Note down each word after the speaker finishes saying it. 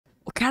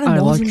kind of I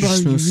like motion your blur are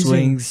you smooth using?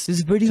 swings.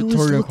 This video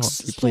Tutorial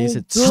looks quality, so please.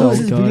 It's good. so This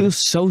good. video is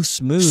so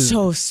smooth.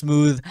 So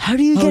smooth. How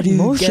do you How get do you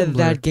motion get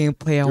blur? that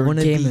gameplay? I Your want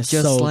to game be is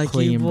just so like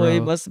clean, you, boy. It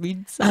bro. must be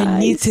nice. I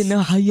need to know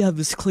how you have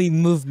this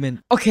clean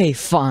movement. Okay,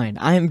 fine.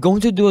 I am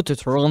going to do a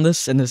tutorial on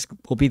this, and this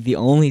will be the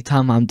only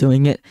time I'm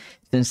doing it,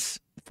 since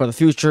for the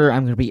future,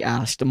 I'm going to be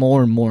asked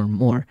more and more and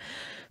more.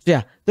 So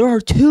yeah, there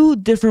are two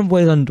different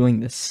ways on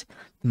doing this.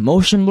 The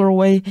motion blur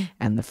way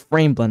and the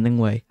frame blending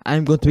way.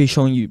 I'm going to be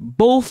showing you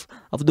both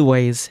of the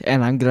ways,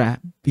 and I'm going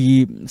to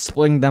be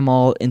splitting them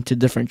all into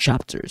different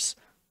chapters.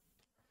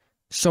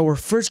 So we're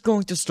first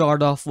going to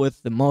start off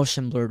with the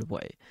motion blurred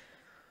way.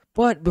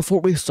 But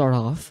before we start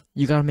off,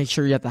 you gotta make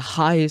sure you have the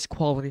highest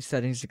quality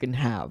settings you can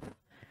have.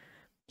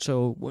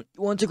 So you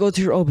want to go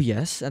to your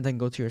OBS and then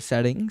go to your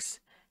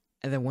settings,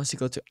 and then once you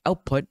go to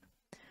output,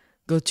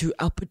 go to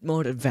output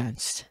mode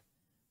advanced.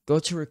 Go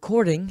to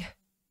recording,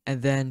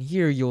 and then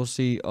here you'll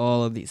see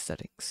all of these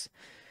settings.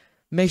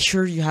 Make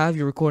sure you have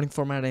your recording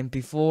format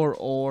MP4,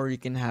 or you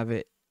can have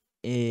it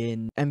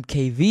in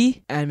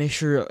MKV, and make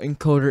sure your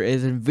encoder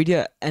is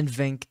NVIDIA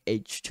NVENC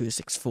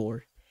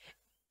H264.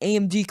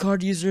 AMD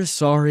card users,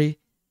 sorry,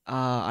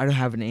 I don't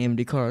have an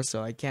AMD card,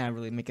 so I can't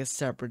really make a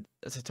separate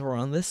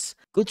tutorial on this.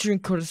 Go to your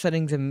encoder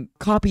settings and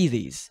copy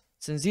these,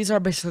 since these are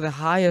basically the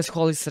highest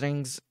quality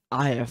settings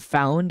I have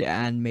found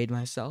and made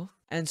myself.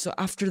 And so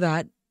after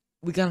that,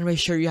 we gotta make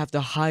sure you have the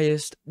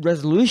highest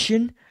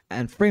resolution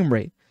and frame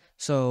rate.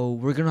 So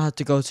we're gonna have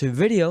to go to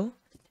video,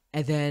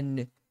 and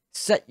then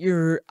set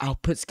your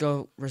output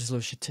scale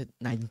resolution to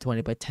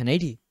 1920 by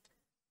 1080,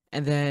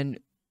 and then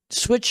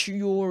switch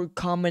your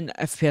common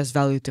FPS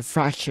value to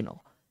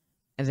fractional,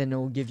 and then it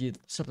will give you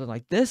something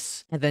like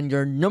this. And then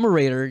your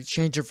numerator,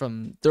 change it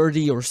from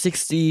 30 or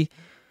 60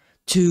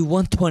 to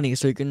 120,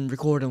 so you can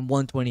record in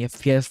 120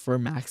 FPS for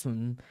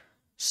maximum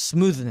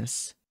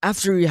smoothness.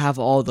 After you have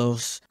all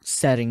those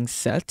settings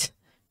set,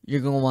 you're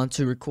going to want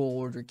to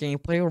record your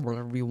gameplay or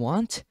whatever you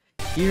want.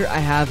 Here I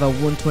have a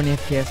 120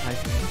 FPS high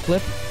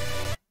clip,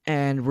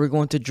 and we're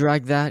going to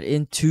drag that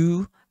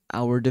into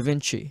our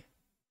DaVinci.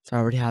 So I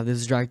already have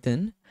this dragged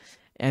in.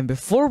 And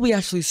before we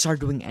actually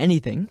start doing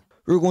anything,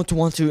 we're going to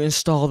want to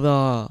install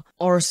the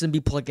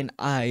RSMB plugin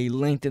I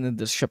linked in the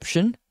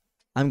description.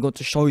 I'm going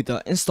to show you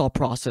the install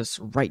process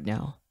right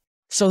now.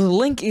 So the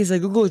link is a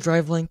Google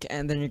Drive link,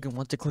 and then you're going to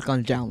want to click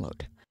on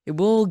download. It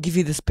will give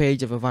you this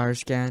page of a virus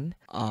scan.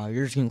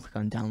 You're just going to click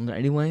on download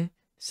anyway.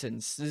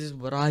 Since this is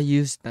what I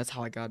use, that's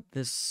how I got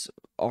this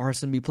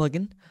RSMB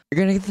plugin. You're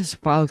going to get this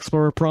file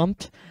explorer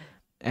prompt,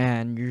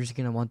 and you're just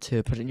going to want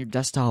to put it in your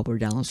desktop or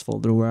downloads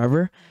folder,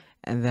 wherever.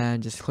 And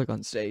then just click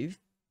on save.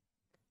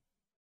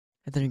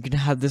 And then you're going to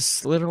have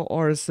this little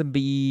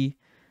RSMB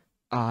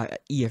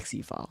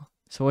exe file.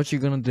 So what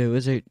you're going to do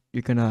is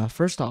you're going to,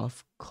 first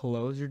off,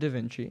 close your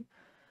DaVinci.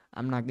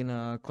 I'm not going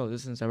to close it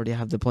since I already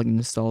have the plugin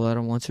installed. I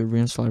don't want to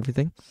reinstall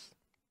everything.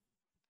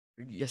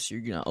 Yes,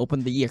 you're going to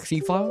open the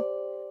exe file.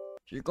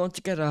 You're going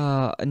to get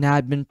an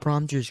admin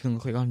prompt. You're just going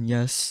to click on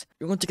yes.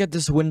 You're going to get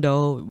this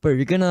window where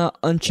you're going to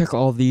uncheck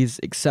all these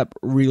except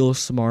Real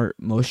Smart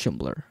Motion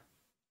Blur.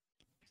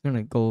 You're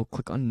going to go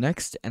click on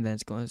next, and then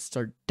it's going to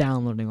start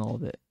downloading all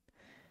of it.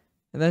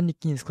 And then you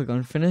can just click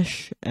on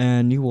finish,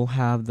 and you will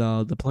have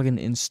the plugin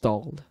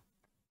installed.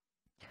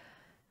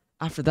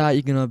 After that,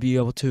 you're going to be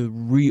able to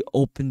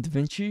reopen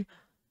DaVinci.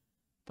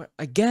 But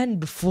again,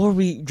 before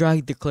we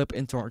drag the clip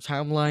into our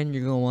timeline,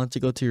 you're going to want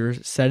to go to your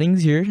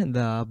settings here in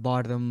the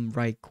bottom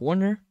right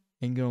corner.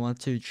 And you're going to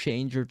want to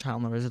change your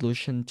timeline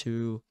resolution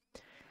to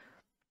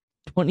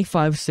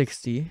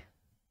 2560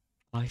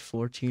 by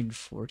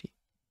 1440.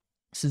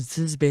 Since this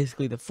is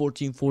basically the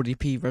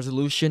 1440p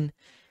resolution,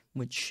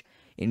 which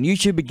in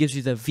YouTube it gives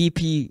you the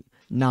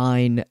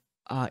VP9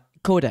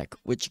 codec,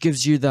 which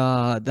gives you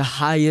the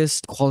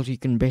highest quality you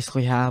can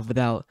basically have with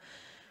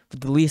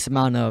the least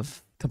amount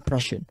of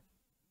compression.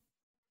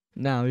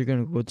 Now you're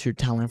gonna go to your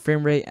timeline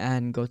frame rate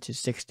and go to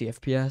 60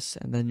 FPS,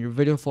 and then your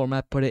video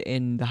format, put it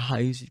in the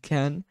highest you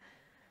can,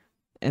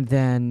 and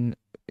then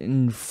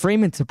in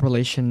frame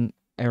interpolation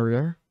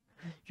area,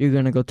 you're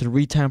gonna go to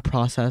retime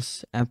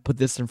process and put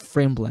this in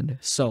frame blend.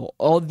 So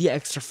all the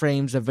extra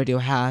frames the video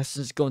has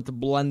is going to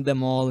blend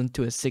them all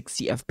into a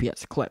 60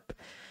 FPS clip.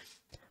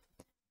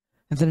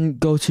 And then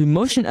go to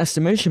motion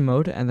estimation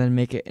mode, and then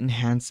make it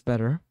enhance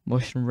better,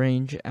 motion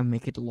range, and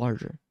make it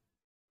larger.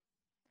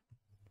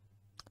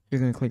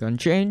 You're gonna click on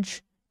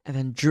change, and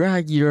then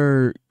drag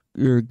your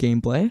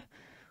gameplay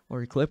or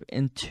your clip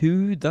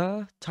into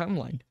the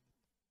timeline.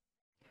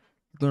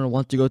 You're gonna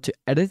want to go to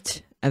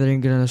edit, and then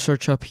you're gonna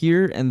search up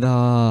here, and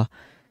the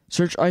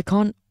search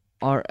icon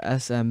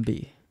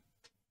RSMB.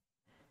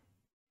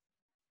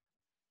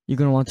 You're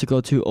going to want to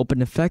go to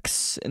open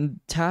effects and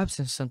tabs,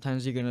 and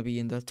sometimes you're going to be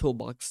in the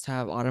toolbox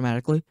tab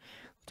automatically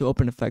to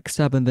open effects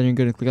tab, and then you're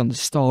going to click on the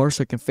star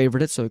so you can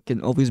favorite it, so it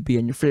can always be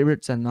in your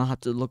favorites and not have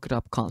to look it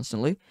up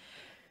constantly.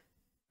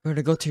 You're going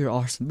to go to your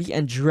RSMB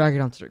and drag it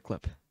onto the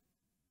clip.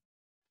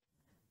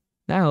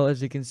 Now,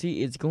 as you can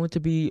see, it's going to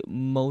be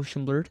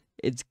motion blurred.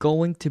 It's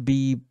going to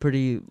be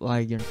pretty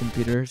like your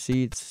computer.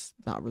 See, it's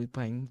not really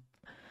playing.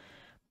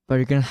 but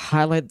you're gonna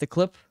highlight the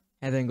clip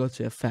and then go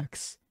to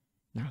effects.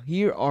 Now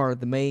here are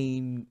the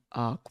main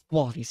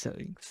quality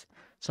settings.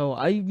 So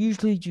I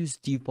usually use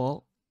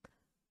default,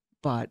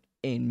 but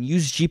in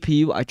use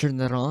GPU I turn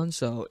that on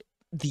so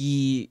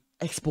the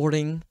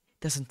exporting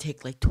doesn't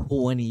take like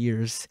 20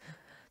 years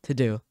to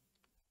do.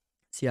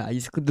 So yeah, I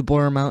just click the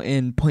border amount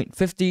in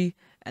 0.50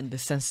 and the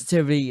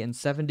sensitivity in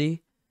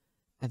 70,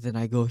 and then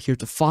I go here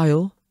to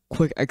file,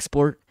 quick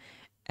export,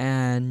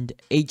 and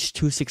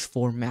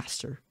H.264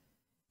 master.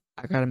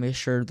 I gotta make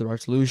sure the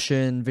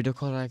resolution, video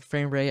codec,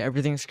 frame rate,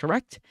 everything's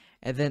correct,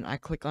 and then I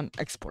click on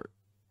export.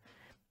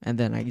 And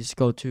then I just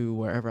go to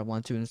wherever I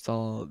want to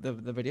install the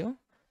video,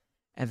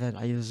 and then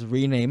I just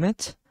rename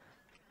it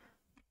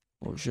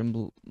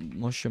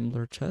motion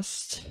blur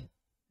test,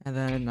 and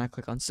then I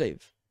click on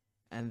save,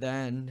 and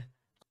then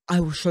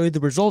I will show you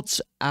the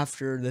results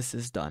after this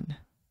is done.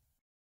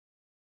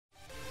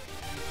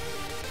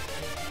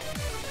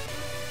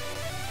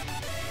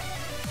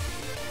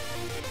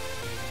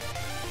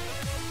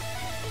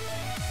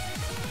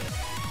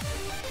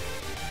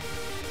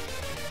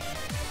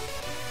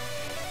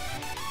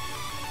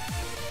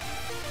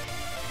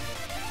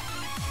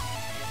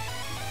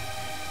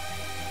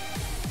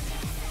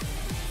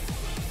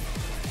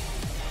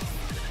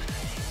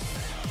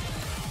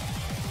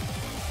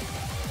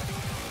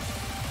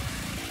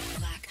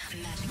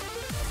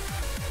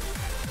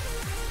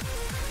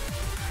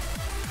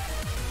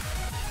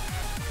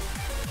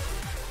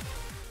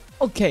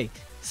 Okay,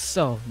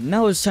 so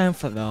now it's time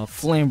for the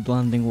flame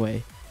blending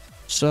way.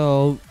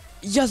 So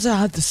yes, I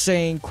have the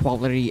same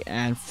quality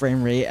and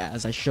frame rate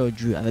as I showed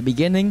you at the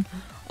beginning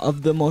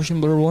of the motion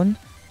blur one.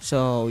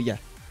 So yeah,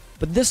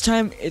 but this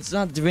time it's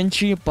not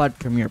DaVinci but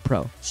Premiere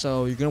Pro.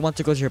 So you're gonna want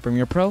to go to your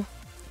Premiere Pro,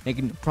 make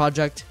a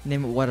project,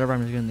 name it whatever.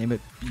 I'm just gonna name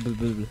it blah,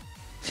 blah,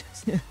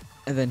 blah.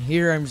 And then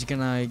here I'm just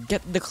gonna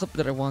get the clip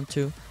that I want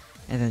to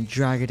and then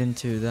drag it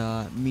into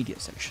the media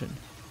section.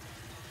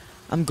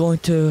 I'm going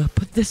to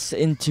put this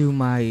into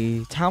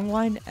my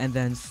timeline and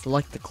then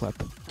select the clip.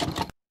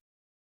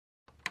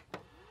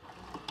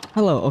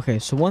 Hello, okay,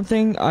 so one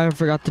thing I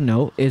forgot to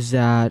note is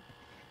that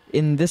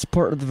in this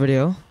part of the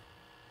video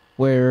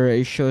where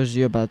it shows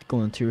you about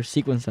going to your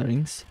sequence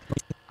settings,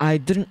 I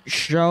didn't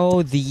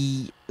show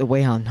the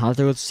way on how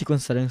to go to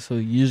sequence settings, so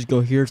you just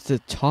go here to the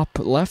top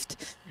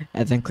left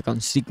and then click on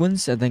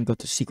sequence and then go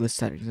to sequence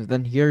settings, and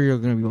then here you're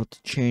going to be able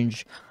to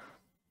change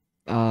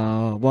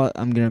what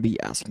I'm gonna be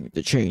asking you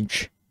to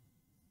change.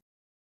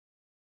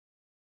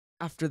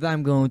 After that,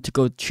 I'm going to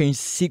go change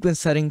sequence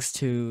settings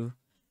to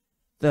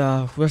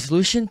the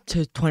resolution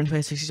to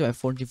 2060 by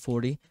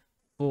 1440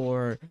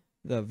 for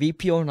the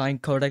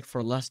VP09 codec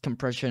for less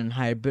compression and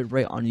higher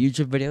bitrate on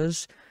YouTube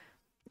videos,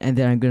 and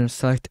then I'm gonna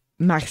select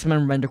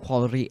maximum render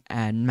quality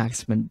and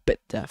maximum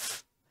bit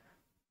depth.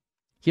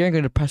 Here I'm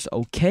gonna press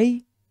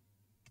OK.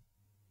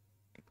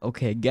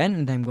 Okay again,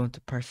 and then I'm going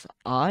to press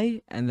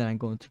I, and then I'm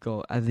going to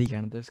go at the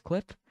end of this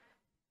clip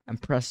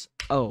and press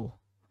O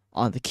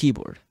on the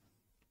keyboard.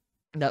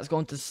 That's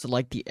going to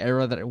select the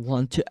area that I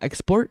want to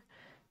export.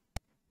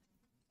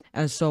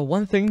 And so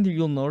one thing that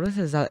you'll notice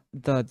is that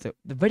the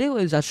video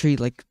is actually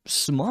like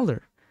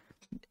smaller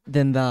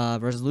than the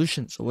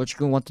resolution. So what you're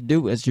going to want to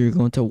do is you're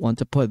going to want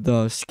to put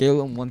the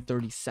scale on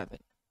 137.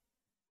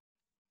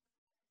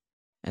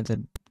 And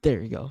then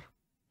there you go.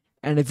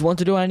 And if you want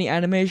to do any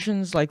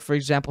animations, like for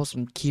example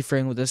some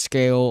keyframe with a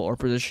scale or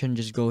position,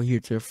 just go here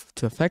to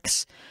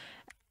effects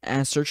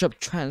and search up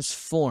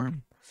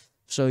transform,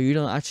 so you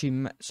don't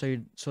actually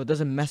so it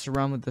doesn't mess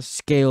around with the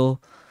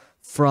scale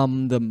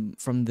from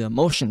the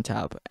motion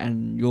tab,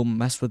 and you'll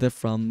mess with it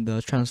from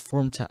the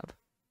transform tab.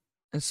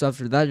 And so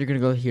after that, you're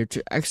gonna go here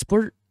to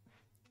export,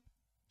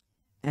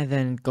 and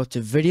then go to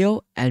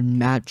video and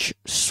match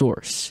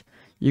source.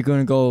 You're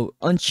gonna go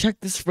uncheck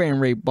this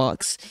frame rate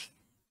box,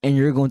 and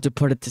you're going to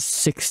put it to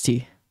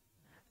 60.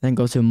 Then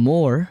go to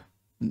more,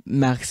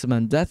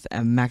 maximum depth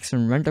and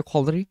maximum render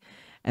quality,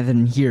 and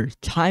then here,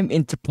 time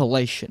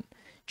interpolation.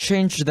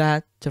 Change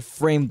that to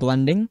frame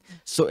blending,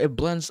 so it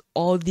blends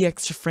all the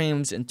extra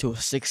frames into a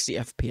 60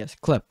 FPS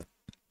clip.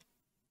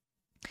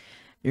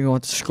 You're going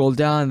to scroll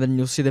down, and then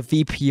you'll see the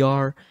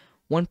VPR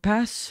one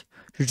pass.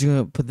 You're just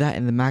going to put that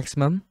in the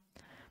maximum.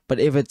 But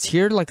if it's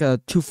here like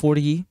a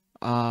 240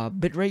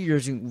 bitrate,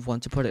 you're going to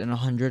want to put it in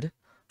 100.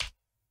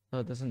 So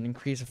it doesn't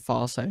increase the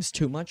file size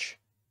too much.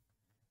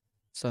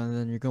 So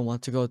then you're going to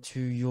want to go to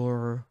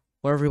your,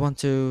 wherever you want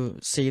to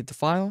save the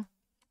file.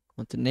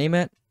 Want to name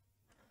it.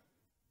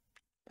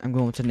 I'm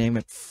going to name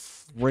it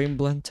frame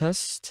blend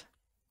test.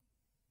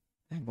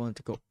 I'm going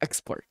to go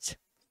export.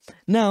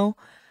 Now,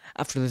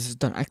 after this is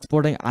done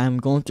exporting, I'm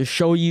going to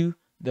show you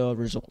the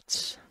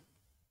results.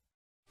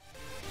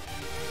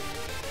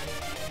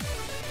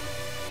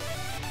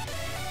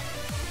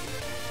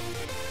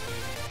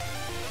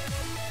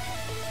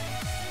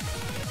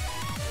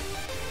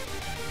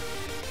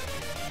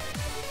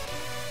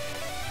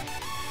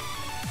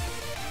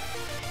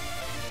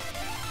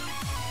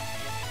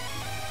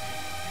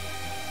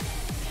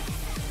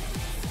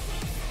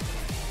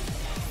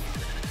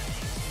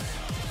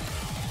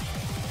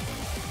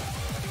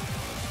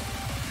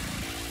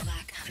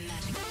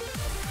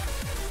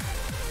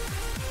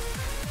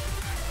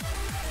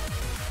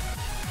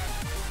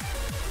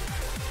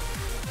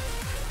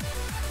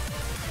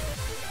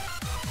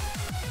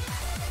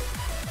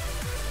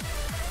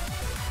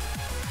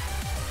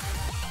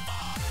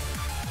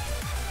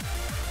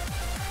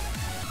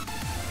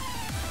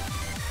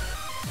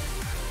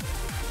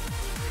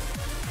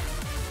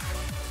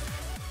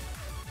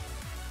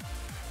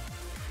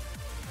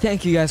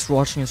 thank you guys for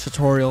watching this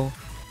tutorial.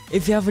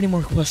 If you have any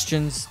more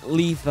questions,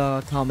 leave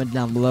a comment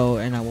down below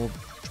and I will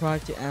try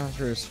to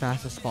answer as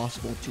fast as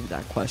possible to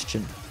that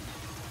question.